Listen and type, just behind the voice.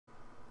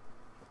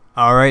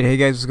Alright, hey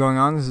guys, what's going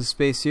on? This is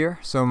Space here.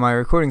 So my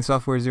recording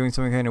software is doing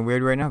something kind of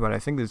weird right now, but I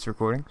think it's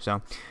recording.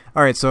 So,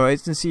 alright, so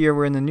as you can see here,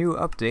 we're in the new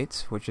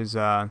update, which is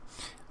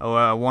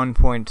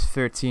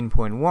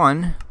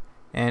 1.13.1.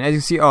 And as you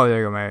can see, oh, there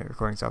you go, my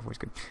recording software is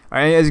good.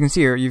 Alright, as you can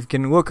see here, you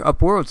can look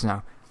up worlds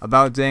now.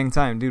 About dang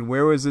time. Dude,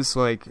 where was this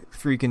like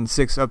freaking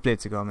 6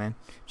 updates ago, man?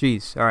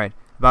 Jeez, alright.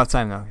 About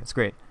time though, it's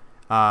great.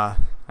 I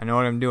know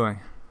what I'm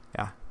doing.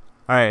 Yeah.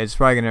 Alright, it's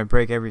probably gonna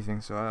break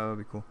everything, so that'll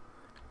be cool.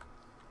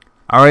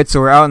 Alright, so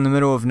we're out in the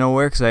middle of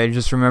nowhere, because I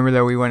just remember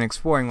that we went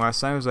exploring last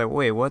time. I was like,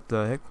 wait, what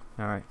the heck?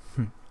 Alright.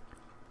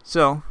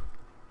 So,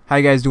 how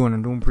you guys doing?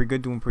 I'm doing pretty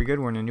good,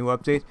 We're in a new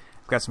update.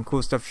 I've got some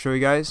cool stuff to show you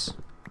guys.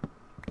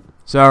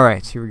 So,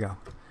 alright, here we go.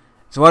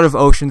 There's a lot of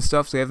ocean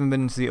stuff, so we haven't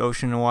been into the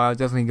ocean in a while.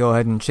 Definitely go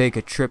ahead and take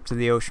a trip to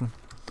the ocean.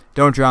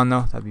 Don't drown,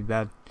 though. That'd be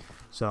bad.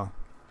 So,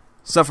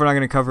 stuff we're not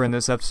going to cover in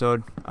this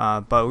episode,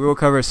 but we will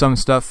cover some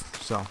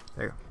stuff. So,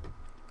 there you go.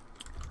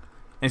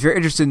 And if you're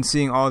interested in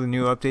seeing all the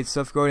new update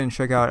stuff, go ahead and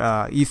check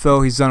out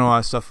Efo. He's done a lot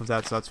of stuff with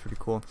that, so that's pretty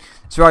cool.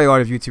 There's probably a lot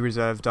of YouTubers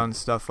that have done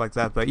stuff like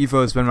that, but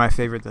Efo has been my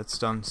favorite that's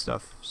done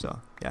stuff. So,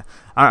 yeah.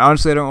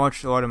 Honestly, I don't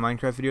watch a lot of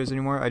Minecraft videos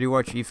anymore. I do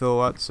watch Efo a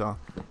lot, so.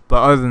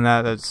 But other than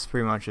that, that's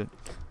pretty much it.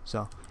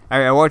 So,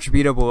 I watch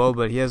Below,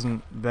 but he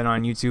hasn't been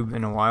on YouTube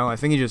in a while. I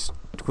think he just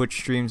Twitch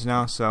streams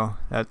now, so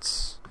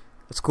that's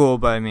cool,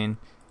 but I mean,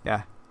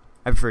 yeah.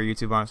 I prefer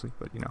YouTube, honestly,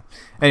 but you know.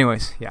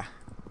 Anyways, yeah.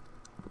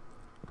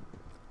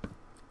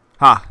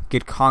 Ha!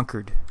 Get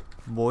conquered,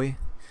 boy.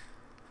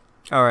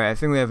 Alright, I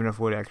think we have enough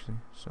wood, actually.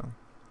 So,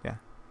 yeah.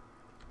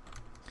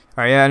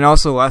 Alright, yeah, and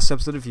also last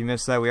episode, if you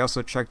missed that, we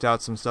also checked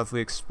out some stuff.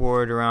 We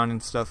explored around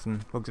and stuff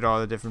and looked at all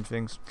the different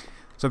things.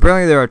 So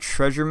apparently there are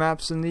treasure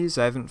maps in these.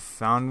 I haven't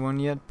found one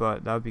yet,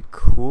 but that would be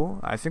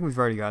cool. I think we've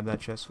already got that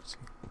chest. Let's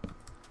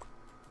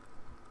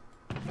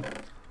see.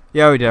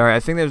 Yeah, we did. Alright, I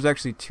think there's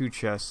actually 2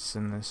 chests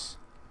in this.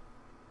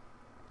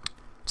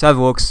 Let's have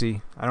a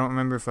look-see. I don't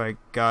remember if I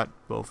got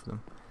both of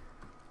them.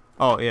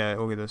 Oh, yeah,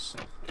 look at this.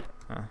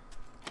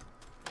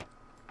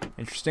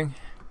 Interesting.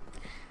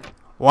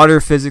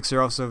 Water physics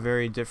are also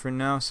very different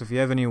now, so if you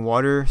have any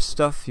water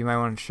stuff, you might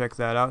want to check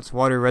that out. It's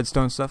water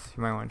redstone stuff,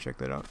 you might want to check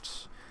that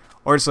out.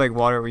 Or it's like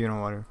water, you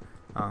know, water.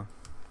 I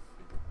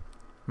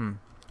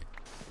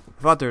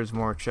thought there was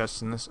more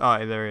chests in this. Oh,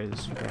 yeah, there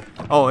is. Okay.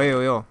 Oh, hey,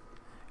 yo.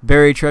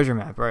 Buried treasure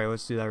map. Alright,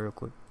 let's do that real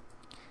quick.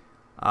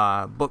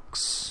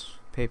 Books,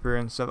 paper,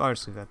 and stuff. I'll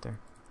just leave that there.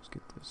 Let's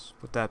get this.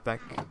 Put that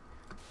back.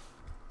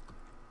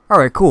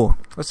 Alright, cool.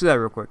 Let's do that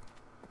real quick.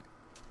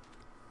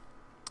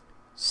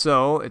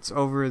 So, it's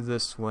over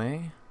this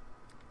way.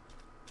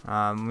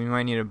 We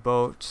might need a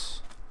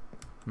boat.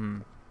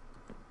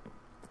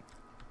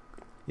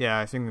 Yeah,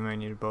 I think we might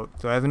need a boat.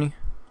 Do I have any?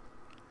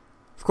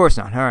 Of course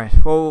not.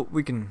 Alright. Well,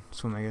 we can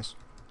swim, I guess.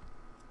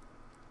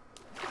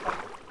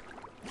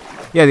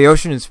 Yeah, the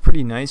ocean is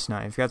pretty nice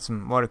now. You've got a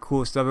lot of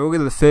cool stuff. Look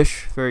at the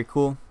fish. Very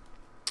cool.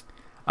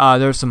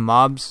 There's some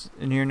mobs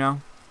in here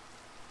now.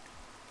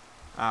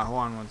 Hold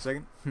on one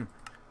second.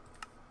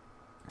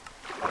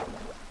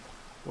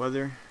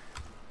 Weather.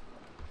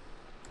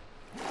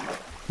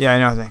 Yeah, I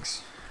know,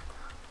 thanks.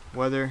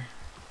 Weather.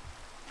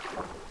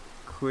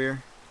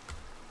 Clear.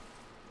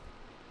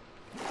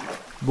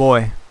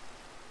 Boy.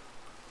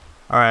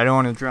 Alright, I don't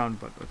want to drown,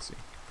 but let's see.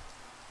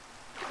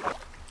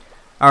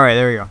 Alright,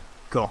 there we go.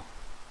 Cool.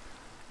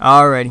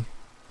 Alrighty.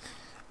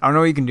 I don't know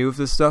what you can do with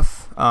this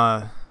stuff.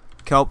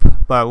 Kelp,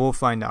 but we'll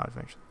find out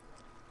eventually.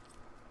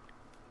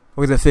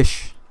 Look at the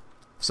fish.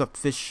 What's up,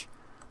 fish?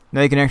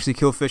 Now you can actually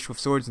kill fish with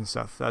swords and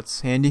stuff. That's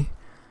handy.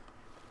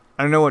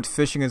 I don't know what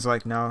fishing is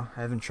like now.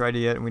 I haven't tried it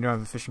yet, and we don't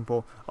have a fishing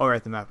pole. Oh,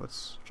 right, the map.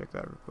 Let's check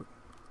that real quick.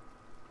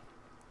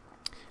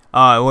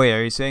 Wait,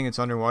 are you saying it's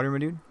underwater, my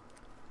dude?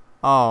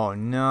 Oh,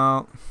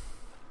 no.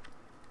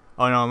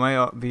 Oh, no, it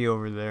might be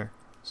over there.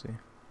 Let's see.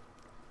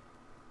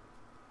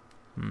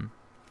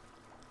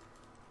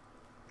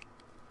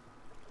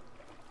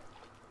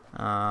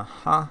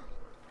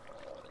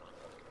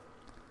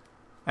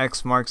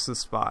 X marks the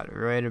spot,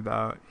 right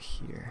about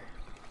here.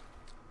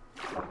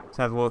 Let's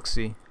have a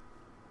look-see.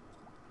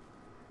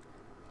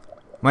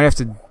 Might have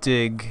to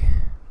dig.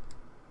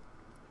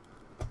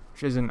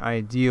 Which isn't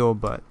ideal,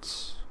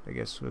 but I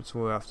guess that's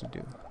what we'll have to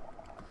do.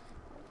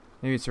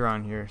 Maybe it's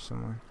around here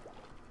somewhere.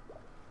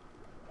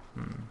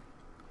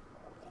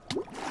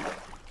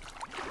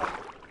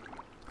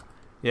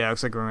 Yeah,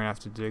 looks like we're gonna have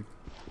to dig.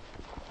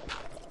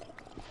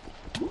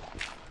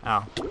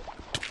 Ow.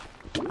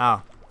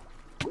 Ow.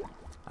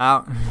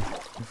 Ow.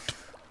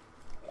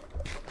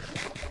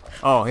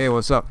 Oh, hey,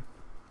 what's up?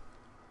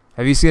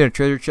 Have you seen a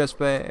treasure chest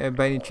by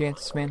any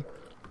chance, man?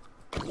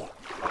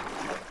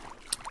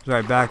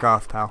 Sorry, back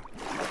off, pal.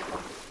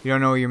 You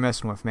don't know what you're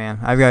messing with, man.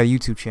 I've got a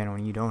YouTube channel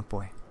and you don't,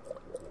 boy.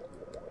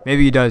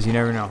 Maybe he does, you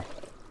never know.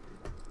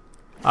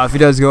 If he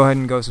does, go ahead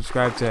and go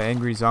subscribe to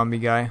Angry Zombie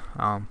Guy.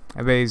 I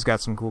bet he's got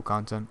some cool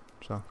content,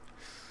 so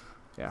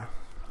yeah.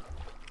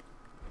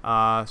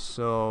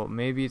 So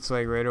maybe it's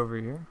like right over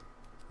here.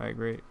 Like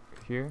right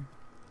here.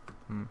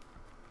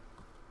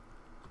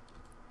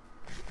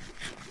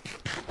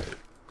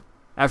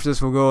 After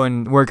this, we'll go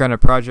and work on a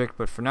project.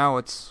 But for now,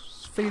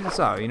 let's figure this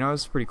out. You know,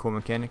 it's a pretty cool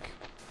mechanic.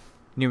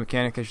 New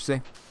mechanic, I should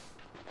say.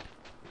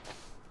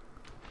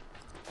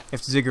 You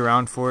have to dig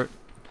around for it.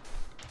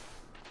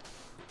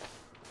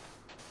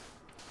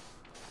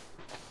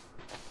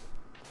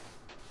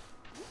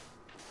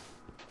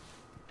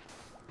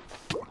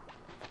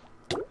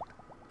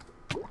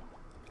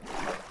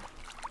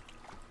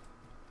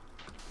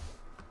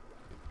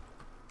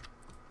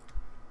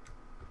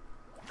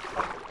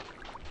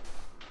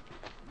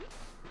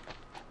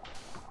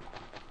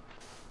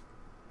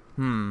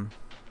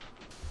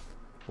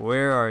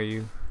 Where are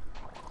you?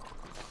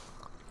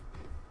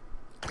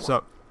 What's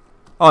up?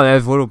 Oh, they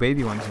have little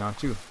baby ones now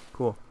too.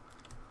 Cool.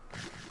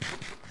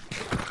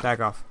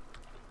 Back off.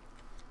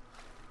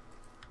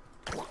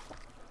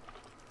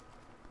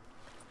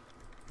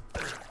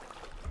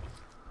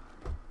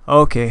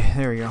 Okay,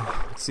 there we go.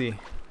 Let's see.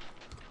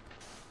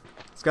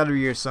 It's got to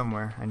be here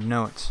somewhere. I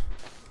know it.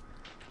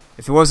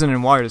 If it wasn't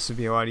in water, this would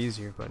be a lot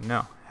easier. But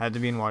no, had to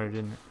be in water,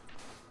 didn't it?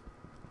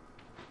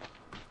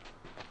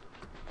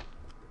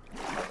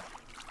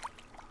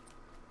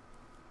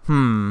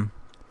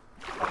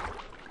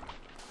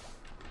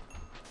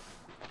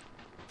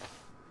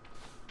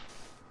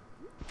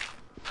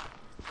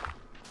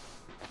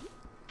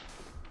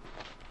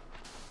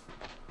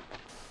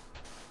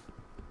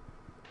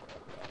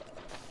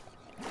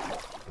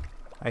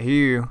 I hear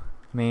you,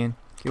 man.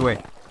 Get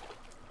away.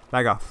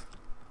 Back off.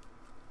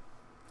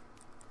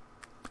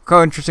 Look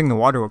how interesting the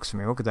water looks for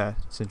me. Look at that.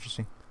 It's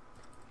interesting.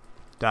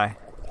 Die.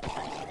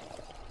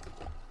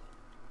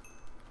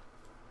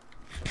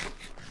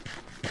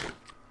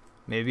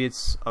 Maybe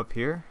it's up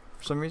here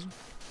for some reason.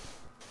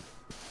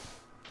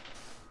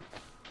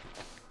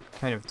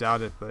 Kind of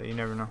doubt it, but you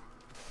never know.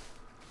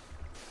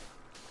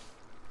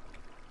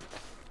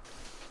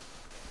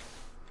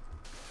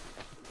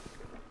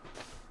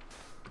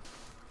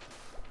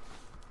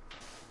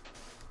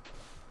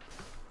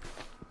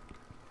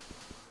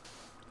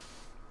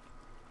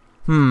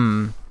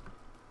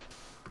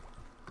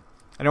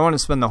 I don't want to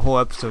spend the whole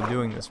episode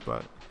doing this,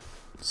 but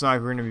it's not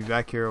like we're gonna be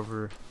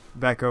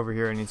back over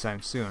here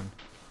anytime soon.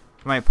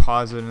 I might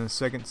pause it in a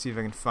second, see if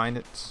I can find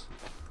it.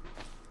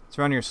 It's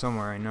around here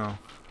somewhere, I know.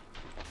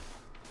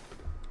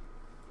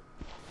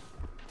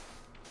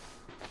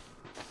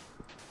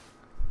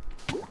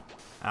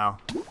 Ow.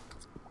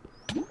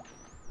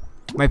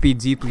 Might be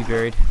deeply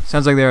buried.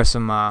 Sounds like there are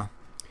some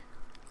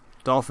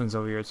dolphins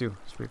over here too.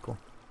 It's pretty cool.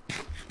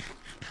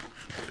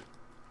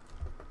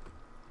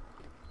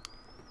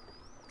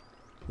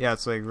 Yeah,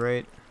 it's like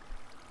right.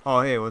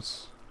 Oh, hey,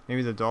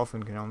 maybe the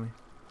dolphin can help me.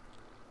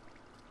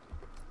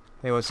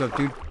 Hey, what's up,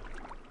 dude?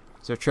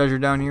 Is there treasure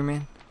down here,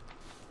 man?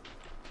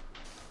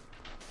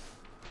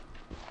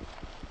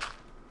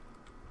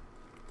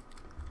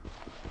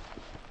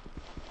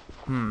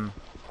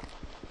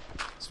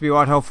 This would be a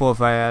lot helpful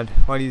if I had,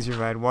 a lot easier if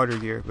I had water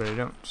gear, but I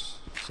don't.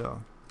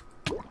 So,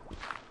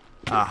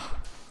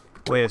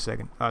 wait a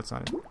second. Oh, that's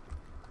not it.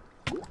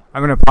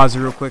 I'm gonna pause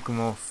it real quick and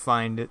we'll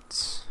find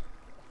it.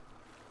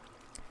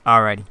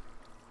 Alrighty.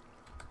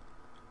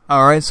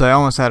 Alright, so I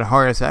almost had a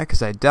heart attack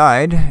because I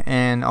died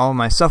and all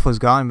my stuff was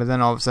gone, but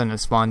then all of a sudden it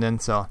spawned in,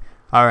 so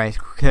alright,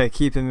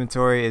 keep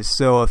inventory is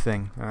still a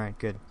thing. Alright,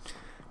 good.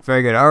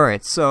 Very good.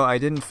 Alright, so I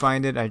didn't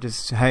find it, I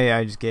just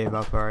gave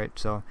up. Alright,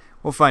 so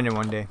we'll find it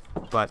one day,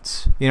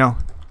 but, you know,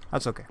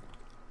 that's okay.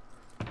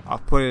 I'll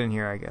put it in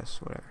here, I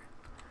guess, whatever.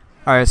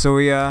 Alright, so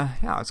yeah,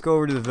 let's go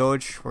over to the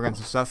village, work on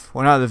some stuff.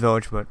 Well, not the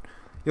village, but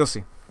you'll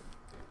see.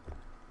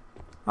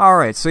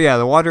 Alright, so yeah,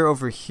 the water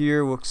over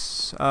here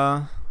looks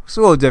a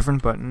little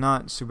different, but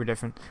not super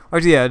different.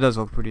 Actually, yeah, it does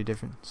look pretty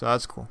different, so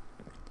that's cool.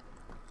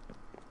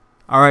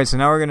 Alright, so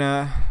now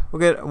we'll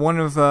get one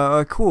of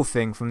a cool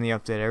thing from the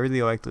update. I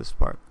really like this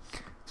part.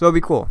 So it'll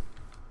be cool.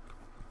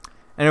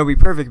 And it'll be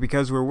perfect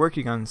because we're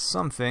working on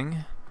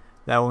something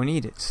that will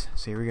need it.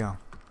 So here we go.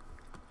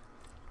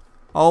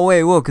 Oh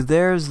wait, look,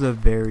 there's the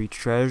buried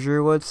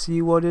treasure. Let's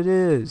see what it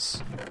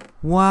is.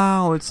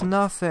 Wow, it's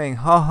nothing.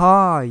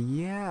 Haha,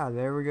 yeah,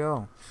 there we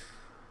go.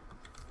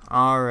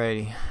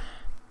 Alrighty.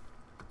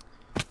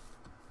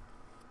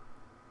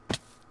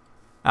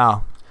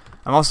 Ow.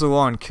 I'm also low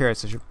on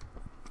carrots. I should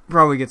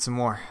probably get some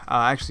more.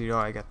 Actually, no,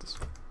 I got this.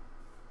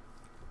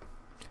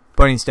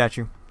 Bunny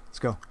statue. Let's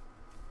go.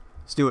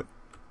 Let's do it.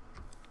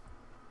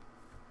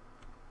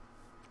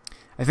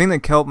 I think the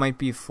kelp might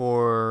be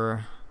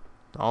for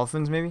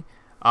dolphins, maybe?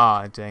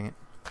 Ah, dang it.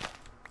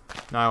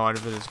 Not a lot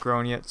of it is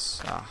grown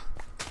yet.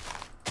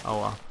 Oh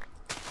well.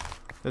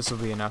 This will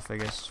be enough, I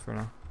guess, for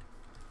now.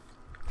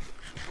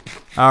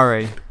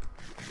 Alrighty.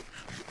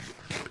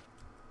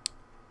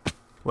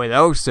 Wait, that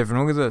looks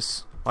different. Look at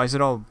this. Why is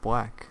it all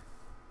black?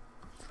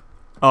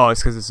 Oh,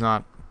 it's because it's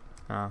not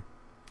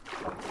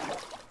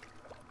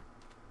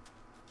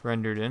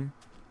rendered in.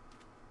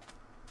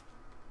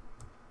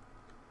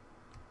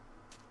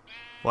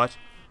 What?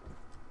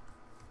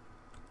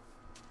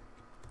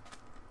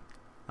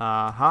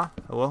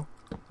 Hello?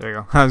 There you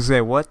go. I was gonna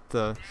say, what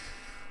the?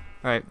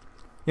 Alright.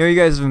 You know, you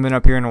guys haven't been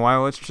up here in a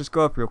while. Let's just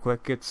go up real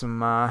quick, get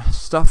some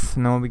stuff,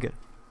 and then we'll be good.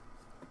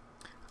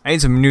 I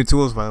need some new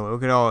tools, by the way.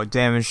 Look at how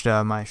damaged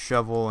my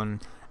shovel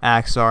and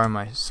axe are, and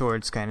my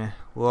sword's kind of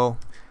low.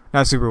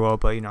 Not super low,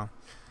 but you know,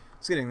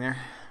 it's getting there.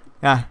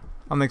 Yeah,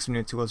 I'll make some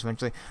new tools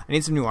eventually. I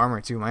need some new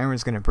armor too. My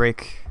armor's gonna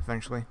break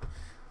eventually.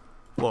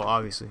 Well,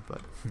 obviously,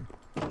 but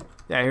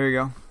yeah, here we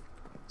go.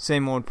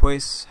 Same old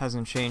place,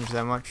 hasn't changed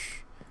that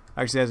much.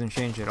 Actually, hasn't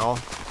changed at all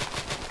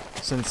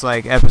since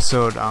like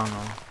episode, I don't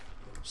know,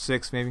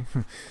 6 maybe.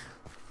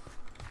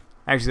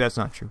 Actually, that's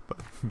not true, but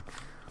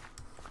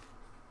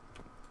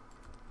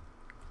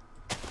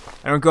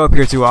I don't go up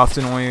here too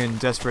often, only in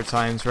desperate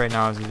times. Right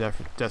now is a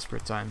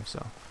desperate time,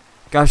 so.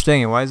 Gosh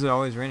dang it, why is it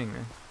always raining,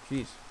 man?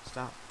 Jeez,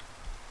 stop.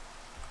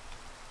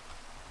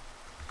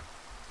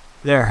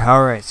 There,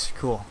 alright,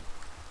 cool.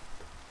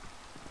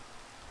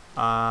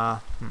 Here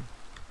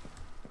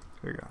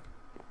we go.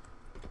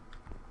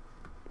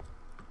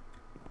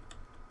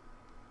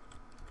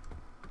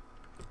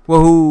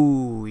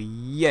 Woohoo!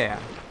 Yeah!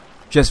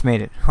 Just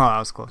made it. Oh, that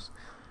was close.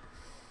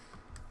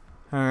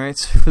 Alright,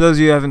 for those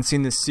of you who haven't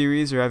seen this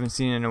series or haven't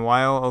seen it in a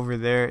while, over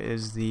there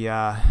is the,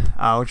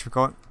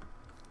 whatchamacallit?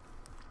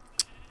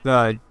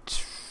 The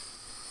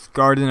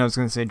garden. I was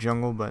going to say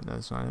jungle, but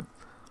that's not it.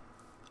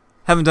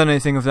 Haven't done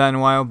anything with that in a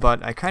while,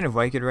 but I kind of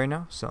like it right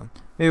now, so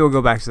maybe we'll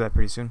go back to that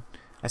pretty soon.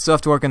 I still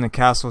have to work on the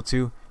castle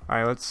too.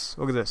 Alright, let's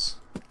look at this.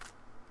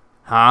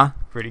 Huh?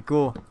 Pretty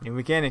cool. New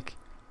mechanic.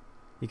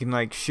 You can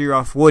like shear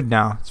off wood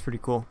now. It's pretty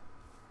cool.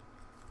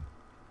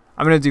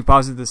 I'm going to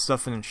deposit this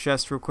stuff in a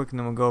chest real quick, and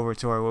then we'll go over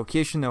to our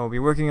location that we'll be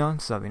working on,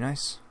 so that'll be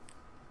nice.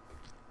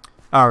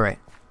 Alright,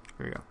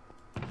 here we go.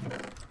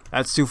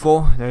 That's too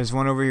full. There's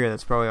one over here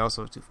that's probably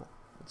also too full.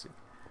 Let's see.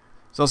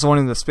 There's also one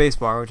in the space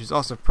bar, which is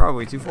also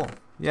probably too full.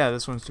 Yeah,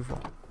 this one's too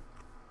full.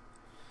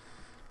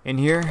 In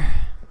here?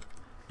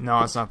 No,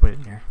 let's not put it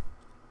in here.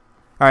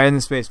 Alright, in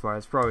the space bar,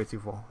 it's probably too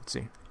full. Let's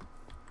see.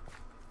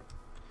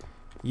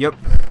 Yep.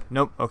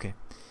 Nope. Okay.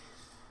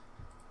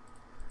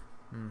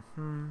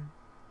 Don't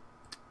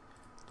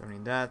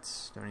need that.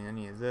 Don't need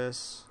any of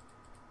this.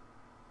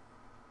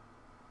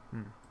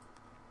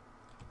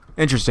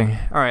 Interesting.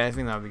 Alright, I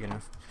think that'll be good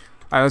enough.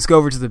 Alright, let's go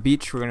over to the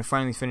beach. We're going to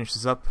finally finish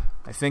this up,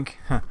 I think.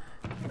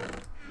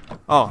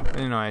 Oh, I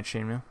didn't know I had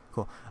chainmail.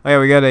 Cool. Oh yeah,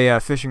 we got a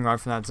fishing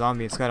rod from that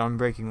zombie. It's got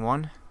Unbreaking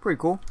 1. Pretty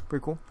cool.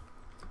 Pretty cool.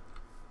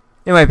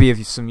 It might be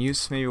of some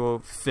use. Maybe we'll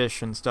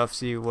fish and stuff,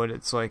 see what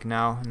it's like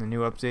now in the new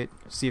update.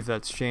 See if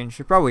that's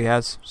changed. It probably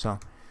has, so.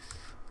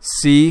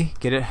 See?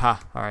 Get it?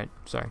 Ha. Alright,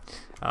 sorry.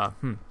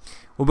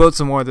 We'll build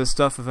some more of this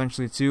stuff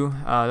eventually too.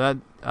 I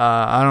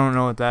don't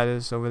know what that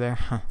is over there.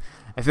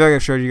 I feel like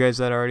I've showed you guys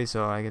that already,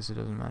 so I guess it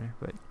doesn't matter.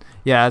 But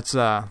yeah, it's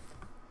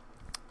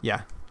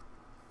yeah.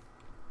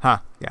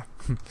 Ha, yeah.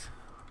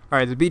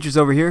 Alright, the beach is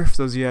over here. For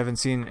those of you who haven't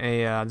seen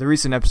the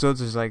recent episodes,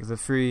 there's like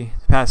the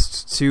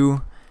past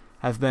 2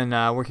 have been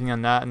working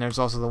on that, and there's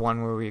also the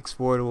one where we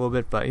explored a little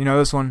bit. But you know,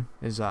 this one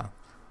is well,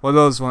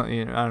 those one,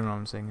 you know, I don't know what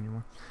I'm saying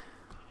anymore.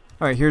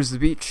 Alright, here's the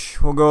beach.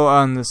 We'll go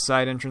on the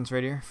side entrance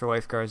right here for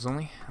lifeguards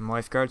only. I'm a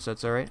lifeguard, so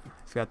that's alright.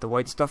 I've got the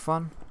white stuff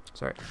on.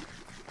 Sorry.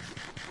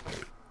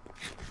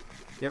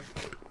 Yep.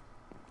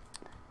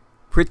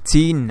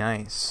 Pretty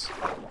nice.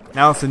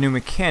 Now with the new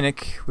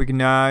mechanic, we can,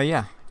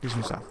 yeah, do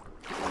some stuff.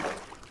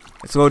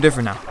 It's a little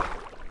different now.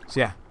 So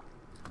yeah.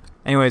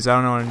 Anyways, I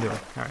don't know what I'm doing.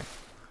 Alright.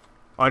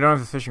 Oh, I don't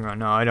have a fishing rod.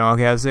 No, I don't.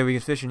 Okay, I was saying we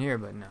can fish in here,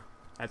 but no.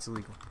 That's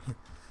illegal.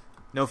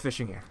 No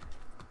fishing here.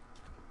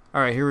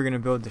 Alright, here we're going to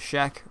build the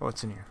shack. Oh,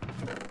 what's in here?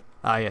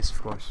 Ah, yes,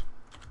 of course.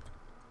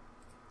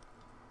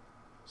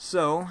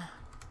 So,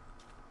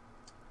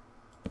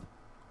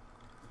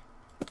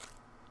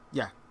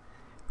 yeah.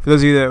 For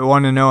those of you that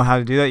want to know how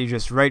to do that, you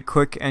just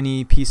right-click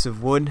any piece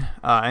of wood,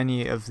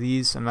 any of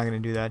these. I'm not going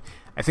to do that.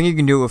 I think you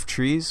can do it with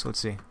trees. Let's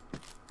see.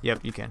 Yep,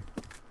 you can.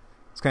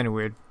 It's kind of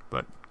weird,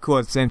 but cool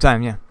at the same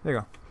time. Yeah, there you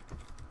go.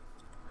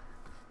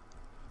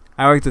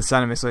 I like the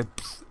sound of it. It's like,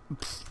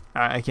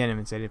 I can't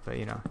imitate it, but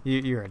you know,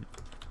 you heard it.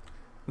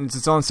 It's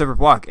its own separate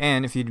block,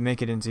 and if you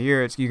make it into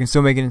here, you can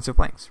still make it into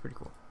planks. Pretty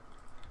cool.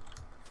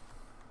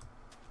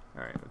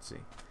 Alright, let's see.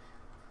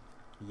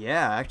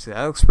 Yeah, actually,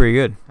 that looks pretty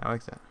good. I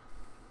like that.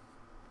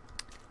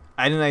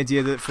 I had an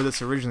idea for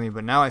this originally,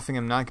 but now I think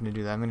I'm not going to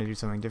do that. I'm going to do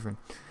something different.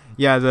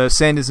 Yeah, the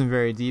sand isn't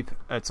very deep.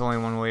 It's only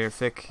 1 layer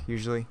thick,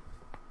 usually.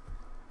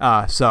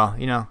 So,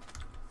 you know,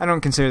 I don't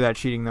consider that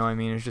cheating, though. I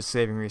mean, it's just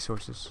saving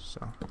resources,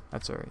 so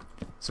that's alright.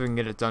 So we can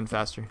get it done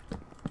faster.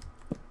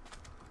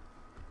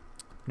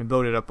 I'm going to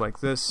build it up like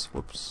this.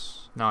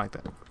 Whoops. Not like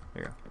that.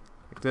 There you go.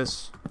 Like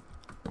this.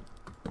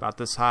 About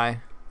this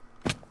high.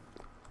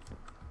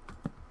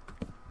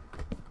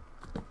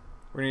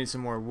 We're going to need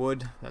some more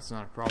wood. That's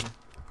not a problem.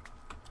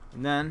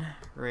 And then,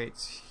 right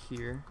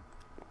here.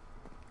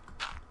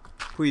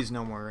 Please,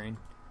 no more rain.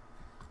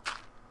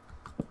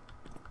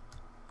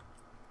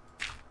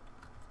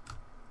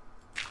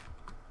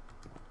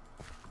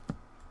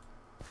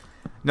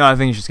 No, I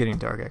think it's just getting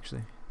dark,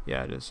 actually.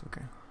 Yeah, it is.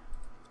 Okay.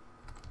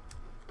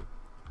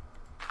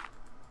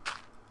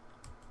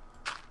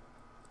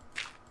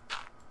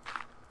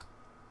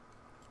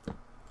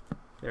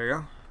 There you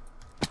go.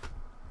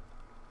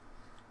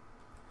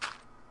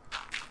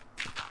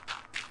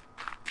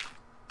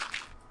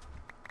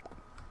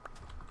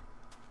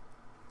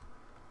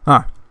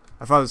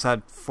 I thought this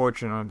had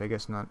fortune on it, but I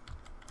guess not.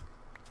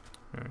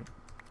 Alright.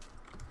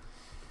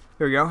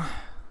 Here we go.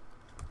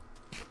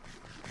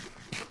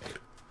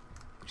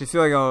 Just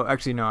feel like I'll...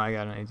 Actually, no, I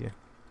got an idea.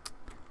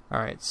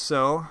 Alright,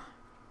 so...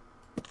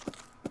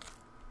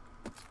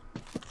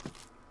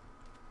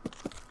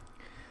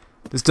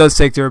 This does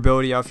take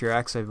durability off your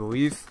axe, I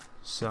believe.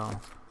 So,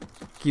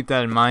 keep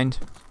that in mind.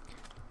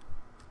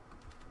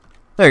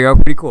 There you go.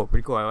 Pretty cool.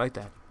 Pretty cool. I like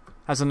that.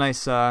 Has a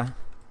nice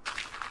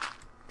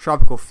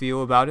tropical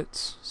feel about it.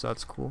 So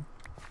that's cool.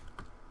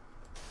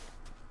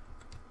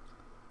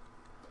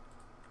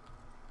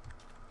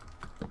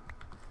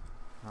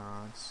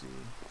 Let's see.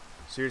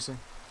 Seriously?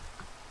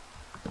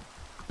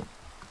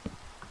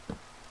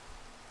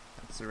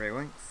 That's the right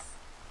length.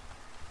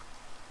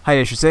 Height,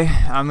 I should say.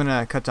 I'm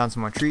gonna cut down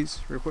some more trees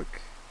real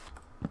quick.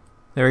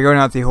 There we go.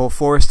 Now that the whole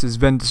forest has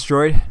been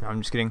destroyed. No,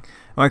 I'm just kidding.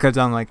 I want to cut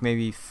down like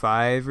maybe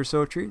 5 or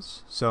so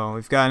trees. So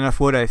we've got enough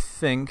wood, I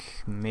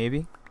think.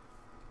 Maybe.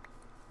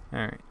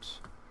 Alright.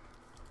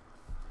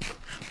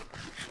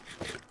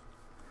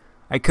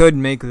 I could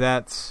make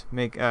that,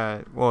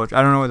 well,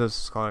 I don't know what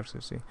this is called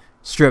actually. See.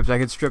 Strips. I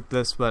could strip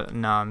this, but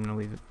no, I'm going to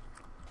leave it.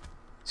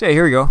 So yeah,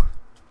 here we go.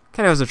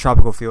 Kind of has a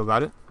tropical feel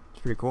about it. It's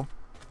pretty cool.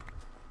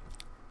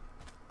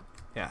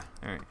 Yeah,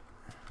 alright.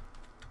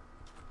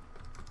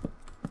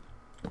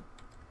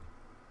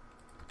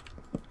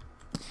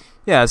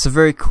 Yeah, it's a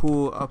very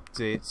cool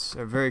update.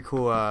 A very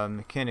cool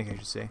mechanic, I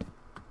should say.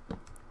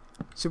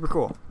 Super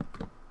cool.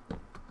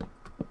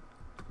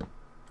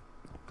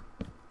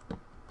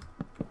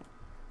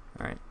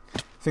 Alright. I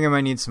think I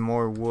might need some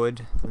more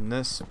wood than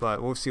this,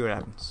 but we'll see what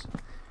happens.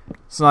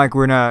 It's not like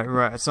we're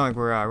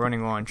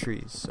running low on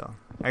trees, so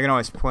I can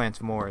always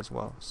plant more as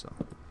well. So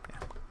yeah,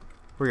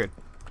 we're good.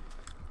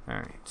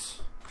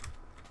 Alright.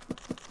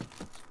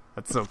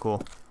 That's so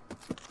cool.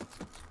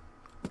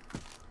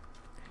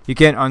 You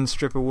can't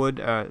unstrip a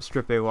wood,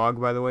 strip a log,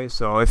 by the way.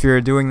 So if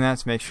you're doing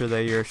that, make sure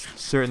that you're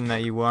certain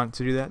that you want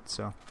to do that.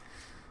 So,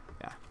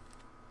 yeah.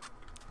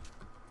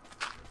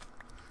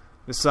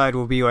 This side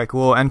will be like a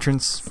little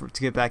entrance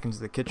to get back into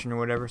the kitchen or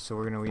whatever. So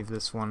we're gonna leave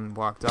this one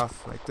blocked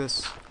off like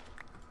this.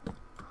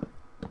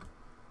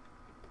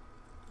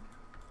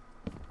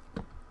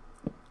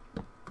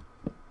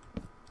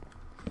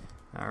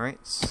 All right,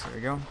 so there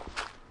we go.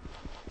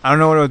 I don't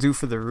know what I'll do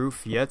for the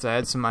roof yet. I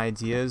had some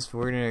ideas, but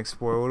we're going to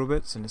explore a little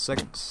bit in a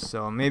second.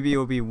 So maybe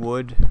it'll be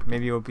wood,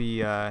 maybe it'll be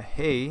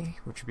hay,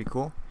 which would be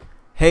cool.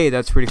 Hay,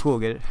 that's pretty cool,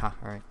 get it? Ha,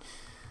 alright.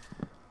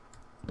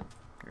 There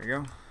we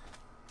go.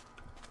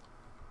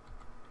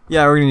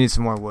 Yeah, we're going to need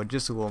some more wood,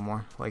 just a little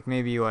more. Like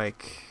maybe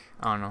like,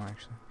 I don't know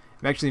actually.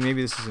 Actually,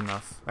 maybe this is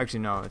enough.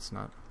 Actually, no, it's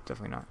not.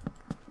 Definitely not.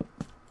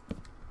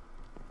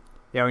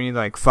 Yeah, we need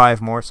like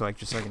 5 more, so like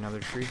just like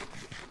another tree.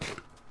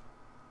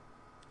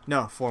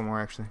 No, 4 more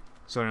actually.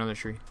 So another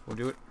tree. We'll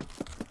do it.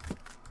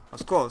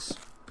 That's close.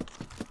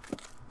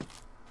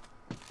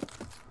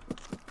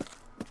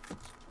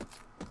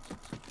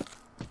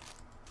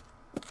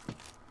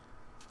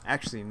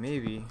 Actually,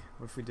 maybe.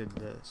 What if we did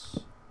this?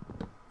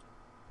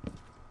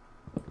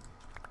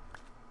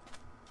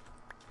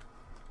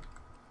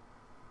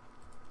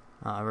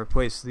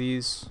 Replace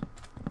these.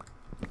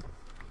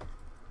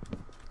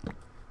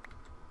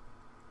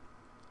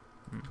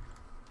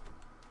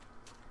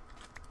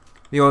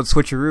 The old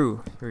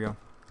switcheroo. Here we go.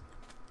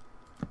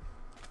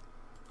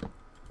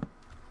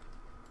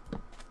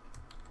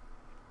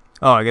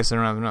 Oh, I guess I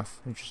don't have enough.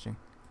 Interesting.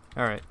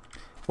 Alright.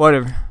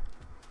 Whatever.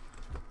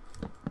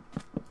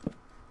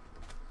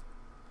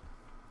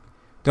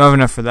 Don't have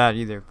enough for that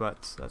either,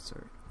 but that's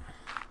alright.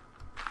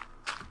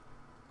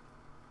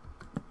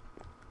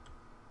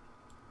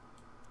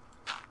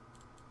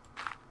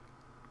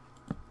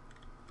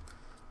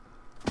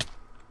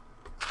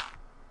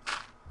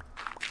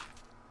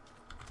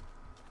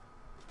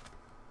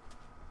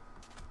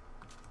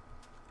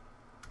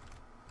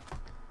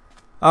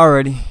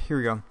 Alrighty, here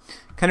we go.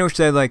 Kinda wish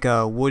they had like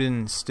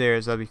wooden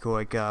stairs, that'd be cool,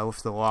 like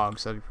with the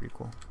logs, that'd be pretty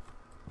cool.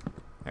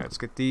 Alright, let's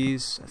get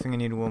these. I think I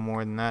need a little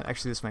more than that.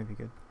 Actually, this might be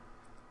good.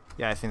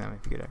 Yeah, I think that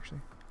might be good,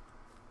 actually.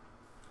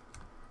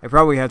 I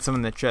probably had some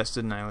in the chest,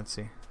 didn't I? Let's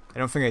see. I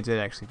don't think I did,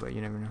 actually, but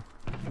you never know.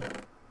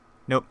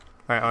 Nope.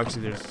 Alright,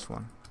 actually, there's this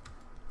one.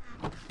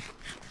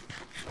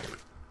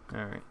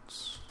 Alright.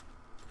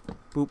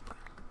 Boop.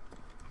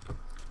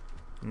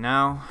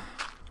 Now...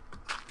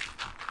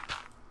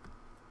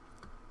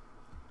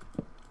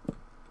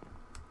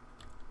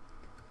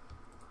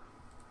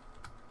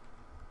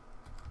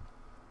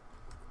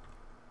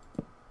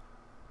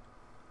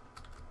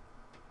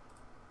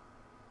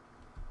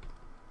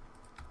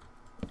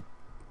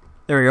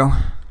 there we go.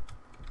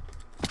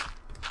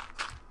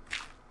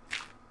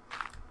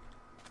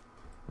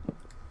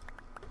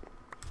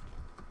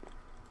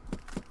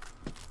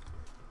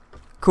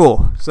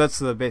 Cool. So that's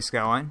the basic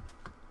outline.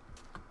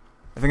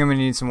 I think I'm going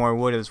to need some more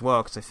wood as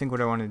well, because I think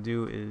what I want to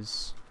do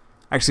is...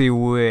 Actually,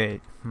 wait.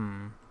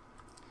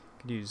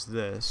 Could use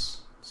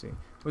this. Let's see.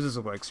 What does this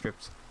look like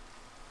stripped?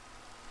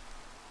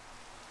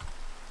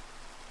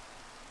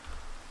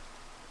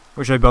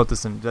 Wish I built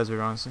this in the desert,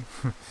 honestly.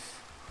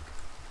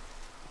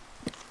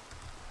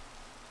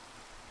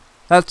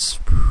 That's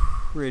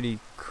pretty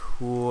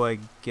cool, I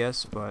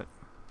guess, but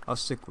I'll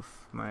stick with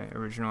my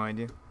original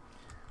idea.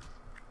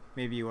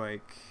 Maybe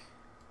like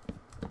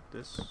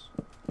this.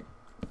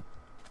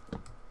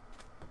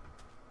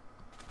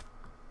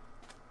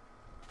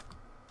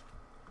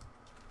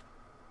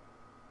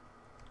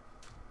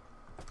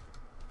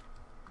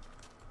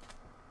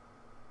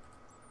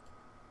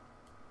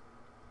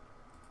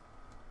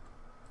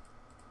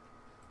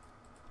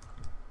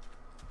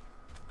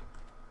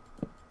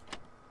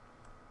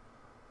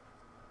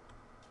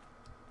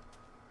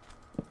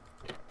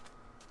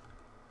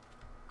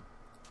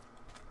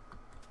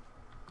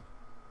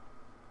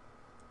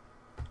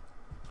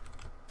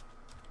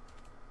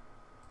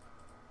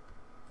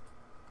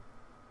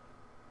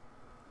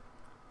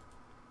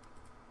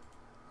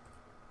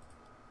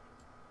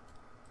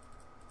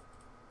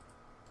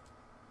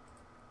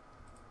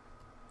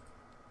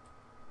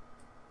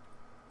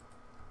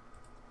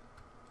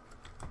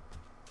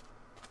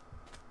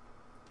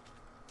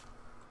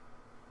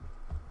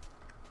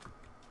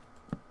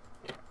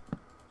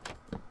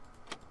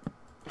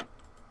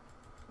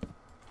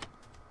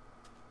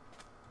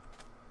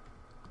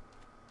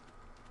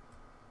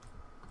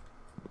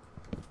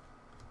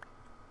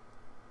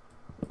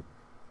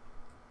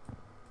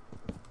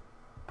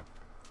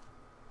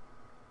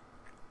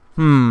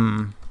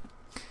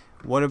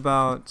 What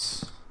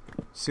about,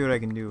 see what I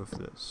can do with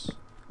this.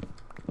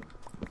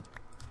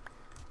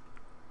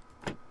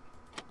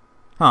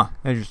 Huh,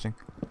 interesting.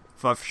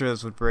 Thought for sure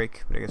this would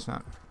break, but I guess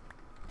not.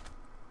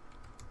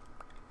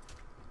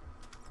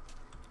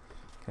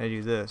 Can I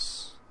do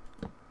this?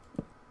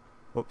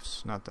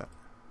 Whoops, not that.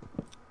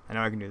 I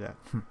know I can do that.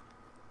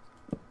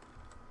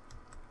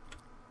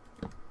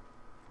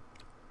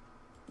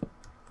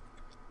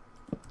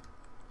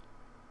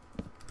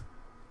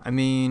 I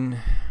mean,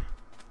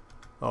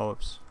 oh,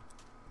 whoops.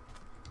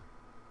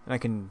 And I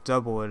can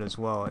double it as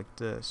well, like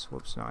this.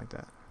 Whoops, not like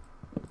that.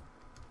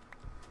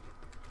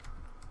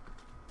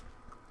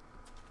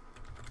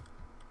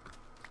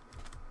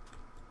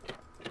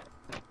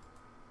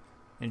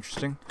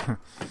 Interesting. I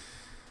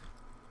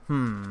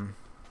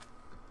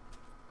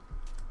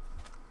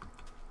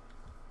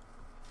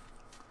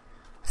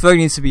feel like it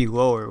needs to be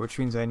lower, which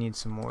means I need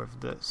some more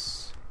of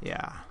this.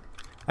 Yeah.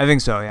 I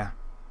think so, yeah.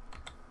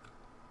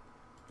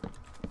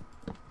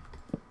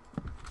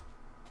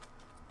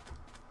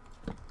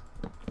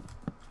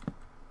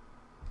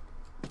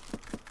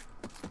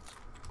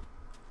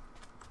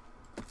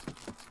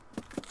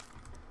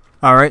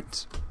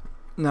 Alright,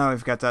 now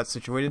I've got that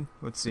situated.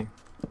 Let's see.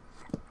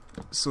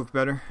 This look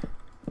better.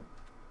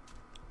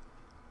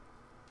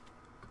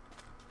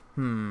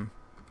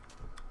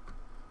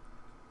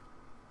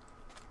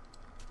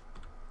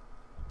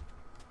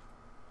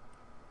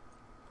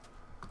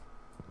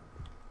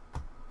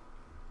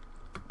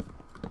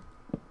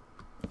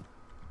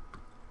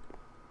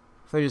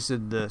 If I just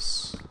did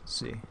this, let's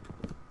see.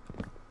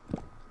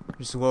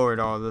 Just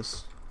lowered all of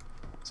this.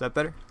 Is that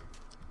better?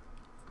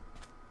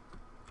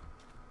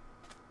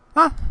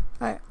 Huh?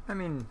 I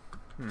mean,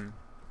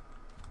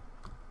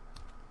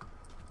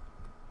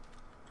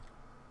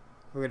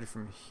 Look at it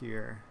from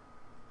here.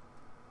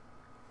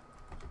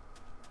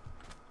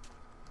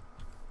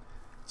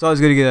 It's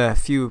always good to get a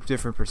few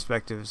different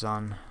perspectives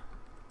on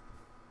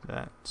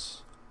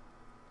that.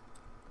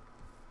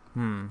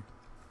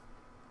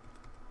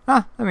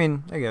 I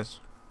mean, I guess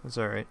that's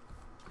alright.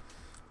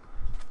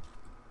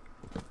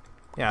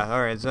 Yeah,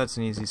 alright, so that's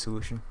an easy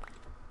solution.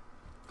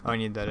 Oh, I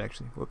need that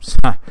actually. Whoops.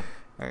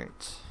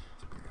 Alright.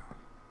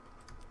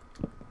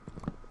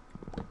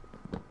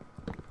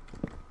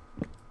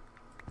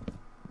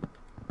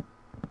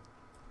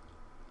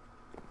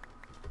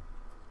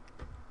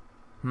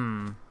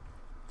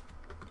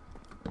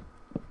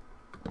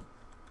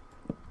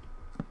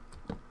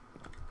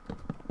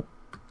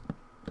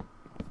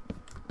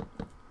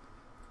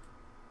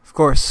 Of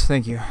course,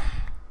 thank you.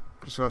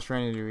 Just what I was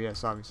trying to do,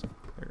 yes, obviously.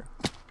 There we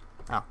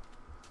go. Ow.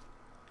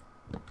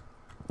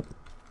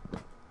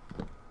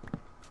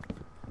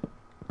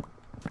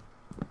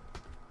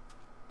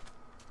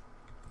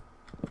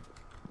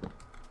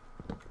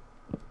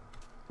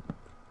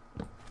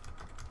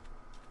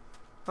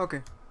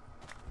 Okay.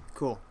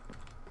 Cool.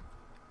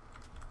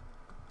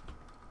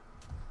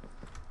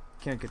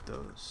 Can't get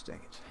those, dang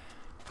it.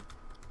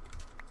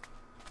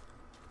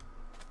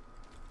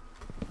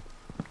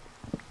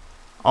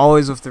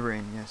 Always with the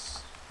rain,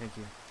 yes. Thank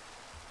you.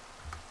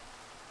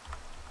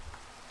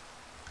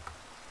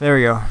 There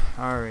we go.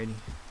 Alrighty.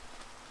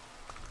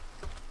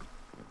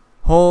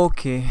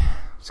 Okay.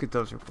 Let's get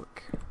those real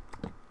quick.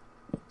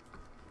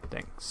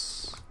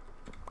 Thanks.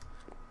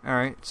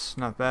 Alright.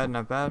 Not bad,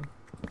 not bad.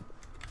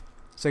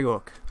 Let's take a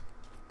look.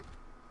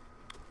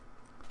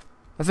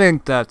 I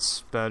think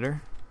that's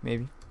better.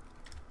 Maybe.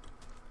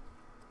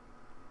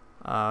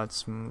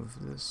 Let's move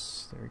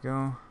this. There we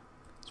go.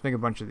 Let's make a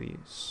bunch of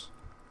these.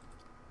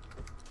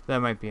 That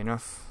might be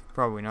enough.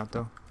 Probably not,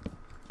 though.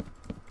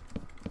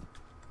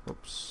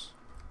 Whoops.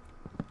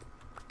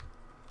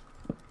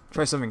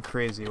 Try something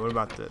crazy. What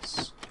about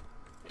this?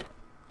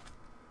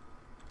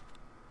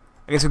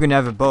 I guess we can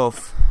have it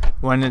both.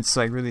 When it's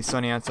like really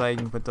sunny outside, you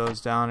can put those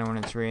down, and when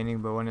it's raining.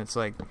 But when it's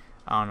like,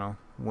 I don't know,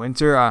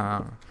 winter, I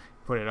don't know,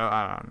 put it up.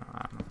 I don't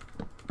know.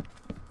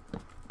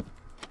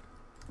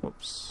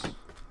 Whoops.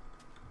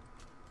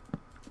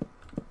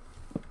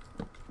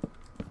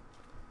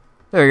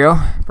 There you go.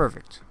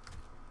 Perfect.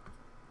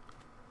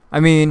 I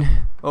mean,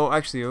 oh,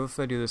 actually, what if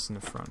I do this in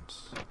the front?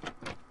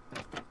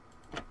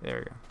 There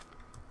we go.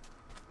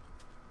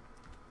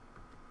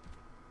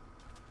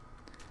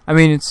 I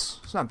mean,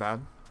 it's not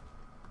bad.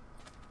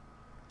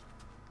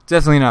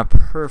 Definitely not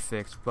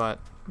perfect, but,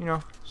 you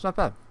know, it's not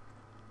bad.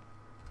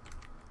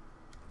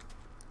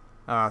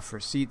 For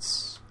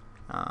seats,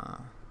 I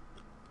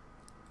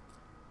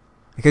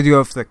could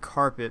go for the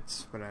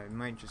carpets, but I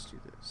might just do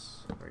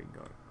this. Where you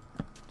go.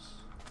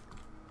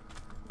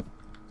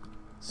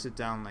 Sit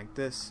down like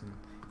this, and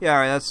yeah,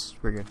 alright, that's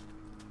pretty good.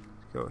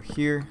 Go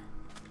here,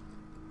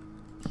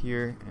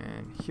 here,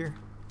 and here,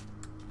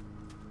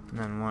 and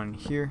then one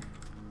here.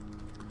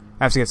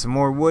 I have to get some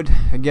more wood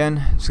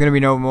again. There's gonna be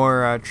no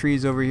more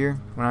trees over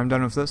here when I'm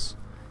done with this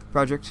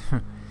project.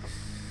 There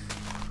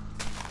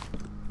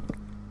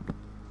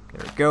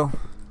we go.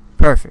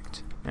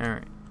 Perfect.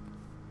 Alright.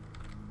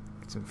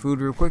 Get some food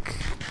real quick.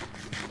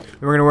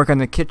 Then we're gonna work on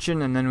the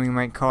kitchen, and then we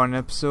might call it an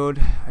episode.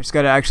 I just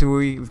gotta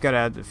we've gotta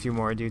add a few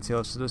more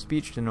details to this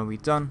beach, then it'll be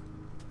done.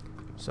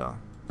 So,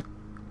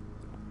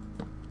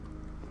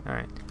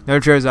 alright. No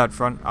chairs out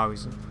front,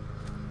 obviously.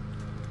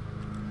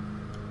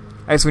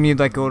 I guess we need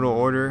like a little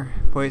order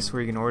place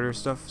where you can order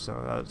stuff.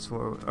 So that's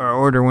what, or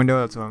order window.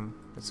 That's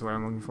what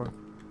I'm looking for.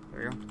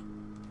 There you go.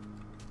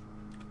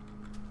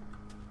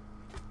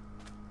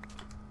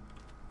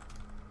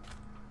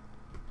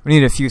 We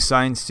need a few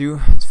signs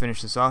too. Let's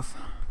finish this off.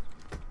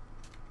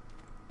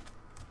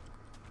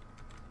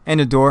 And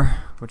a door,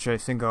 which I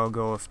think I'll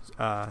go with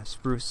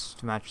spruce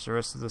to match the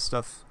rest of the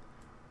stuff.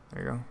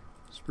 There you go,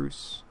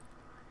 spruce.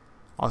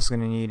 Also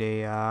gonna need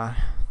a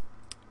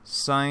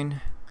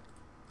sign.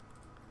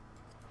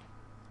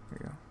 There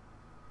you go.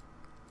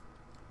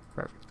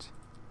 Perfect.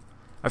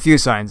 A few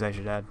signs I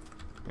should add.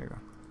 There you go.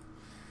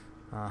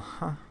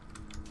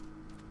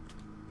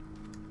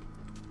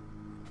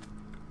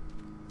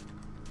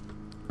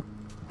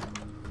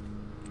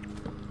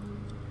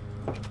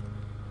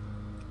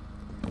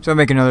 So I'll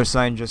make another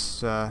sign,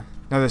 just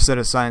another set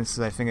of signs,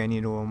 because I think I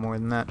need a little more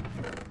than that.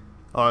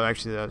 Oh,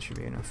 actually that should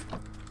be enough.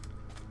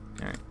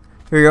 Alright.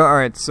 Here we go.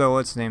 Alright, so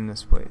let's name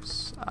this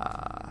place.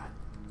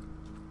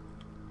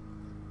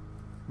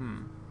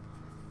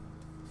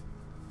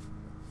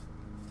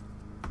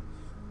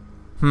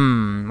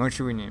 What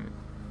should we name it?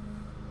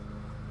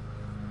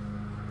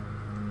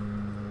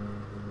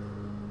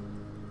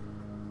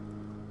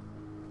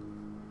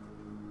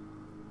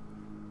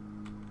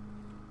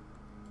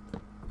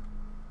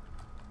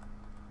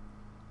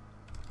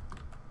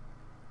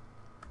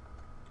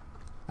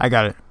 I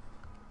got it.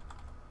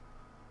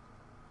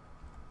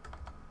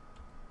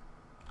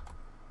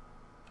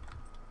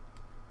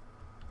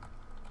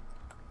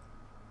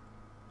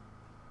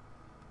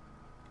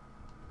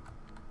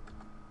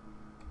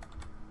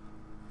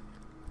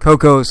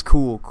 Koko's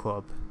Cool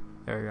Club.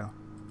 There we go.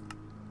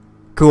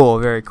 Cool,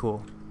 very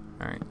cool.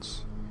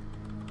 Alright.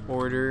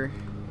 Order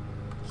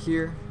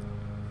here.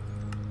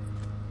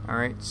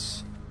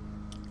 Alright.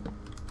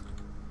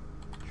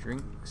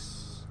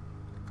 Drinks.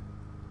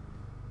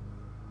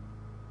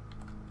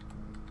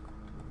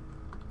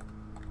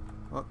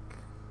 Look.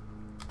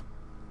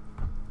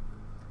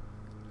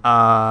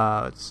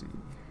 Let's see.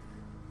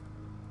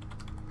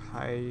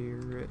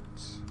 Pirate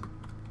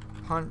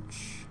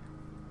Punch.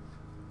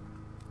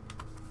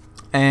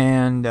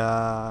 And,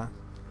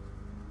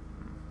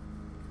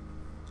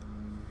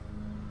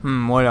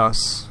 what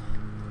else?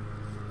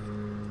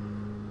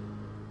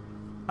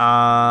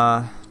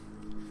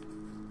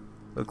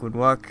 Liquid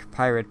Luck,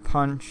 Pirate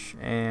Punch,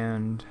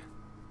 and,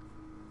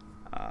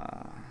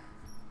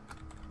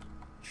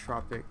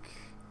 Tropic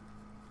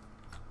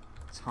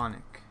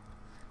Tonic.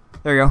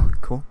 There you go,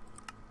 cool.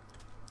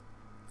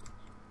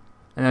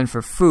 And then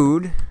for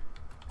food,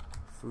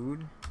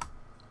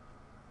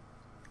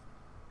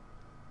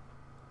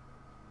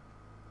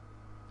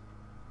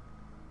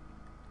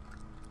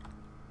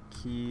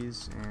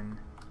 keys and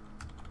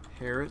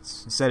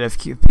parrots instead of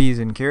peas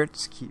and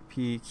carrots. Keys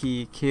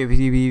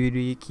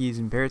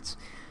and parrots.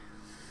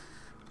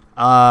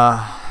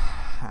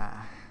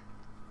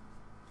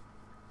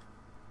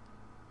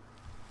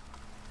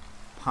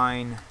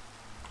 Pine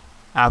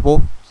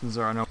apple, since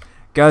there are no.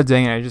 God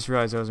dang it! I just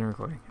realized I wasn't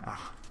recording.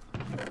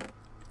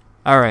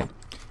 All right,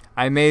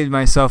 I made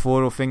myself a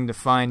little thing to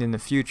find in the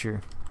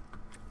future,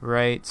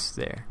 right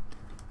there.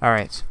 All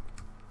right.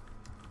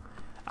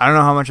 I don't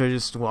know how much I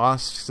just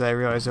lost because I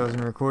realized I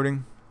wasn't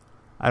recording.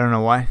 I don't know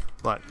why,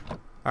 but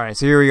alright,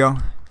 so here we go.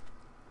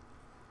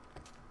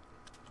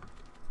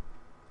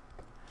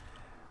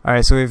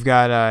 Alright, so we've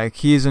got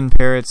keys and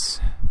parrots,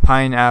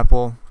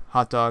 pineapple,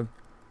 hot dog,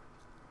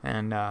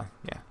 and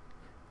yeah.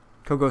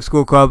 Koko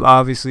School Club,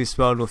 obviously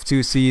spelled with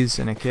 2 C's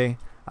and a K.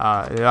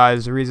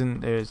 There's a reason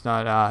there's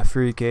not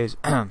 3 K's.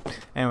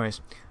 Anyways,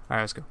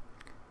 alright, let's go.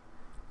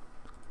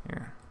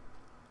 Here.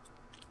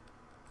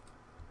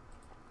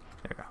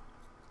 There we go.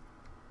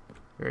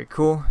 Very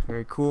cool.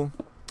 Very cool.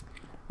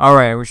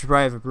 Alright, we should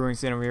probably have a brewing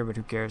stand over here, but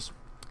who cares?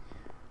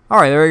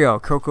 Alright, there we go.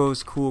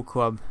 Koko's Cool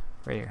Club.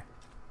 Right here.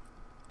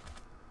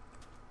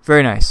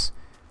 Very nice.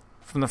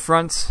 From the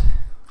front,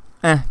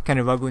 kind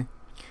of ugly.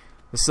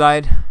 The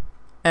side,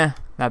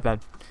 not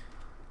bad.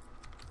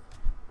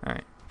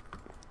 Alright.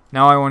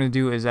 Now all I want to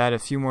do is add a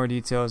few more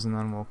details and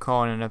then we'll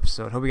call it an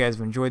episode. Hope you guys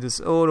have enjoyed this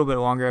a little bit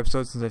longer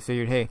episode since I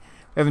figured, hey,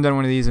 we haven't done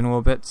one of these in a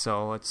little bit,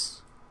 so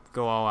let's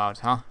go all out,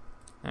 huh?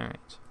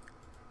 Alright.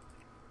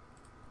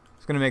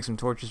 Just gonna make some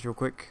torches real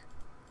quick.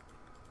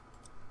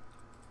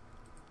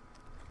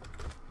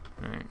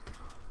 Alright.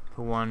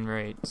 Put one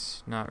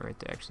not right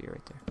there, actually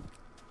right there.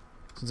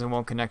 Since it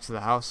won't connect to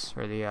the house,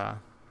 or the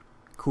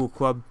cool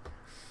club.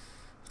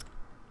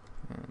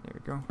 And there we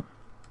go.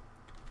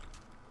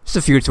 Just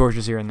a few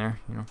torches here and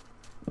there, you know.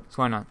 So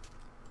why not?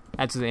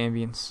 Add to the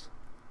ambience.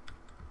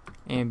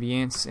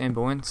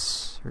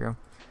 Ambience. Here we go.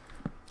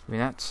 Give me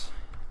that.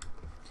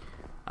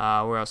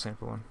 Where else can I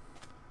put one?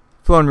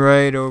 Put one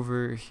right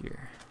over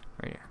here.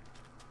 Right here.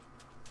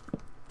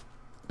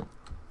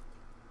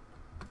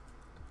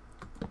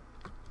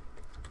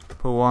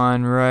 Put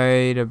one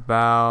right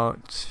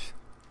about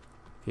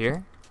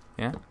here.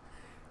 Yeah.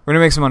 We're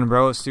gonna make some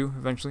umbrellas too,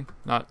 eventually.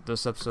 Not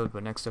this episode,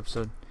 but next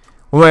episode.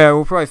 Well, yeah,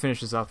 we'll probably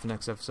finish this off the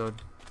next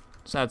episode.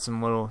 Just add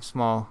some little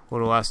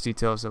last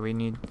details that we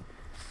need.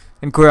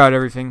 And clear out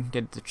everything.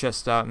 Get the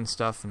chest out and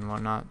stuff and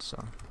whatnot,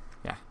 so,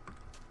 yeah.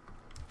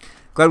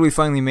 Glad we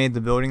finally made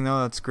the building,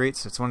 though. That's great.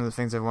 So it's one of the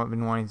things I've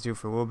been wanting to do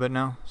for a little bit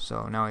now.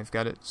 So now we've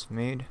got it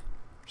made,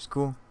 which is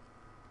cool.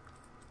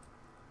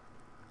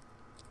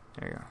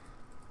 There you go.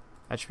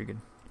 That should be good.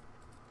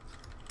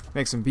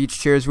 Make some beach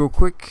chairs real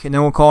quick, and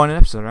then we'll call it an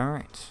episode.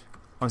 Alright.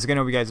 Once again, I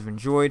hope you guys have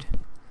enjoyed.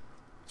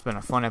 It's been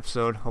a fun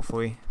episode,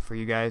 hopefully, for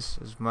you guys,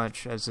 as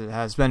much as it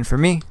has been for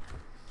me.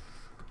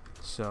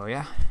 So,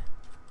 yeah.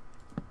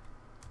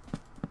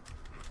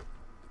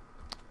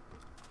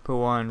 Put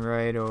one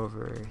right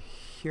over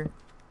here.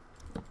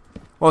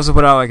 We'll also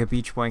put out, like, a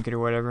beach blanket or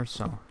whatever,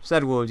 so just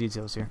add little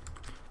details here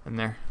and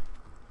there.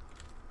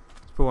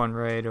 Let's put one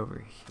right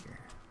over here.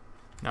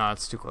 No,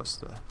 it's too close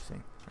to the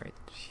thing. Right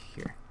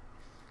here.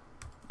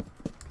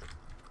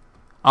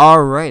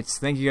 Alright,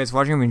 thank you guys for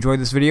watching. If you enjoyed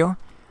this video.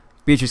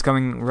 Beach is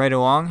coming right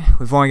along.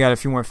 We've only got a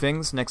few more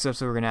things. Next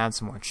episode we're going to add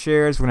some more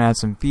chairs. We're going to add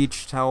some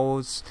beach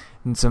towels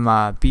and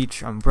some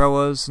beach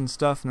umbrellas and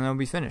stuff, and then it'll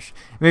be finished.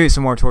 Maybe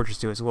some more torches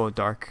too. It's a little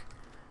dark.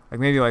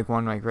 Like maybe like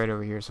one like right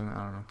over here or something.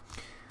 I don't know.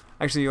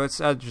 Actually, let's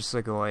add just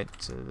like a light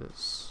to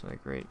this, like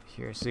right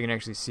here, so you can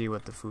actually see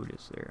what the food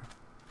is there.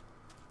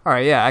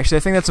 Alright, yeah, actually I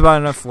think that's about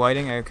enough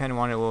lighting. I kind of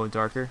want it a little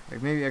darker.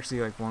 Like maybe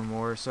actually like one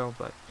more or so,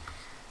 but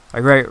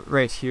like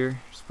right here.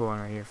 Just put one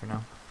right here for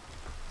now.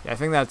 Yeah, I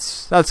think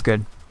that's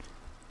good.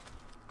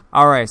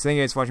 Alright, so thank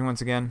you guys for watching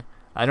once again.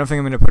 I don't think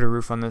I'm going to put a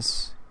roof on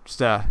this.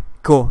 Just a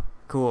cool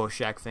little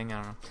shack thing. I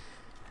don't know.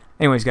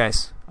 Anyways,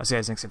 guys, I'll see you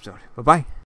guys next episode. Bye-bye.